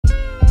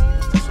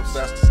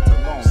Sylvester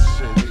Stallone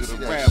shit, nigga,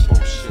 the Rambo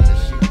shit. That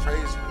shit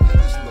crazy.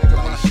 Nigga,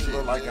 my shit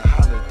look like a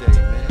holiday,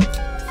 man.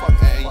 Fuck,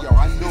 hey, yo,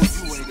 I know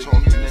you ain't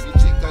talking, nigga.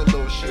 Take that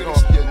little shit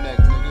off your neck,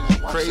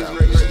 nigga. Crazy,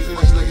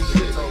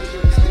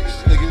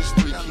 nigga's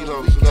 3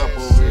 kilos up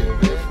over here,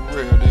 man. For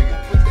real, nigga.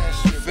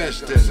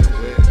 Fished in it,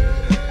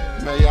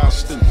 man. Man, y'all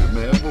stupid,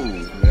 man.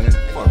 Move, man.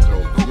 Fuck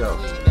over, yo.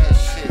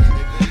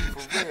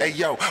 Hey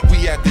yo,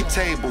 we at the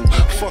table.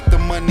 Fuck the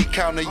money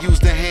counter, use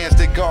the hands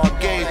that God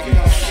gave you.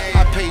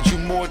 I paid you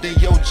more than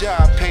your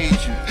job paid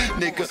you.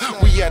 Nigga,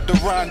 we at the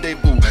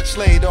rendezvous.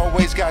 Slade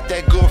always got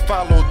that good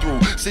follow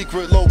through.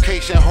 Secret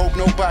location, hope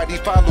nobody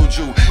followed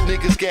you.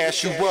 Niggas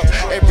gas you up.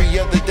 Every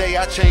other day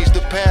I change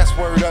the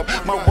password up.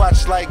 My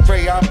watch like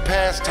Ray, I'm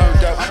past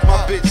turned up. My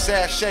bitch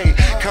sachet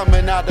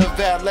coming out of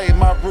valet.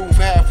 My roof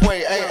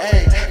halfway.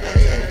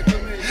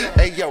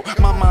 Hey yo,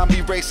 my mind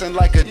be racing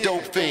like a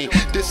dope fiend.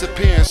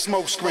 Disappearing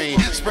smoke screen.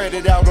 Spread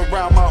it out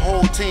around my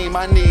whole team.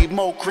 I need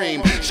more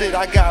cream. Shit,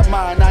 I got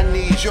mine, I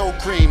need your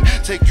cream.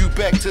 Take you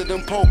back to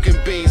them poking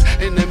beans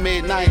in the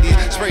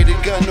mid-90s. Spray the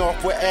gun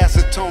off with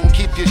acetone.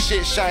 Keep your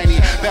shit shiny.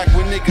 Back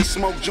when niggas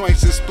smoke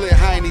joints and split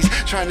heinies.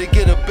 Trying to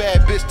get a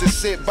bad bitch to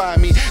sit by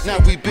me. Now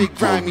we big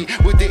grimy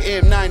with the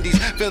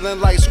M90s. Feeling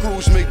like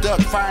Scrooge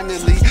McDuck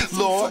finally.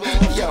 Lord,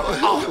 yo.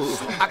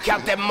 I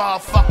count that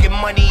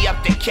motherfucking money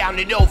up, then count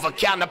it over.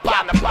 Count the pop.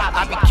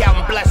 I be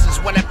counting blessings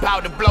when that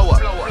powder blow up.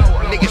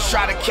 Niggas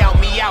try to count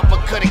me out,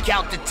 but couldn't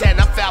count to 10.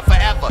 I foul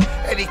forever.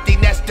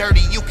 Anything that's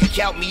dirty, you can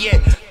count me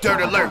in.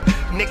 Dirt alert.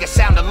 Niggas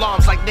sound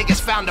alarms like niggas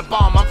found a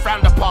bomb. I'm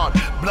frowned upon.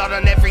 Blood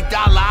on every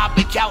dollar I've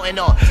been counting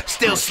on.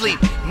 Still sleep.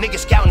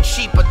 Niggas counting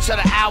sheep until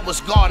the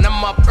hour's gone.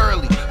 I'm up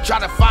early. Try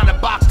to find a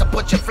box to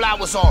put your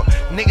flowers on.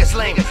 Niggas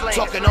lame.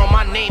 Talking on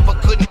my name, but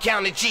couldn't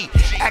count a G.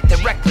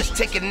 Acting reckless.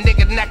 Take a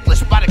nigga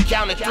necklace by the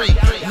count of 3.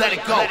 Let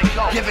it go.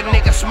 Give a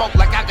nigga smoke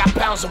like I got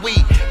pounds of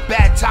weed.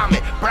 Bad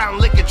timing. Brown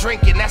liquor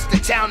drinking. That's the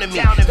town of me.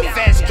 The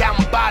fans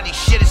counting bodies.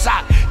 Shit is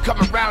hot. Come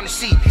around the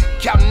seat.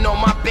 Counting on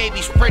my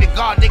babies. Pray to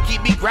God they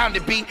keep me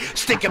grounded. Beat.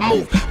 Stick and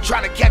move.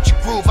 Trying to catch a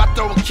groove. I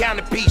throw a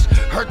counter piece.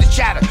 Heard the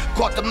chatter.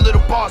 Caught them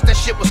little bars. That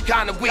shit was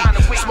kinda weak.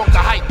 Smoke a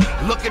hype.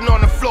 Looking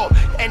on the floor.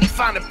 And he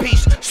found a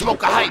piece.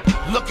 Smoke a hype.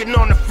 Looking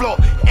on the floor.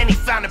 And he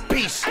found a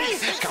piece.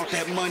 Count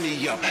that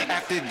money up.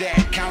 After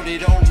that, count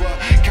it over.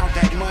 Count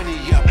that money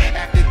up.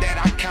 After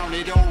that, I count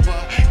it over.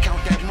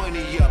 Count that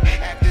money up.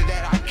 After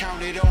that, I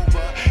count it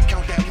over.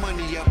 Count that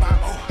money up.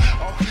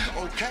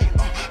 Okay.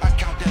 I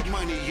count that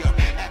money up.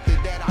 After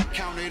that, I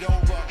count it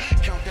over.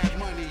 Count that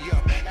money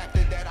up.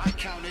 After that, I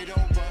count it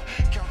over.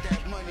 Count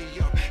that money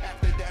up.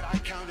 After that, I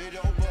count it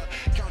over.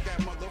 Count that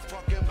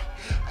motherfucking.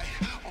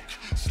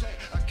 Slade.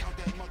 I count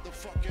that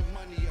motherfucking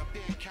money up.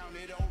 Then count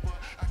it over.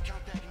 I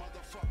count that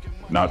motherfucking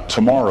money. Now,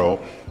 tomorrow,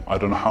 I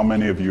don't know how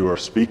many of you are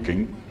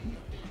speaking,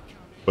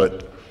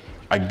 but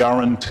I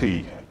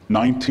guarantee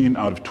 19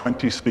 out of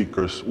 20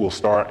 speakers will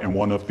start in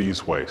one of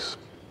these ways.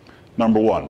 Number 1,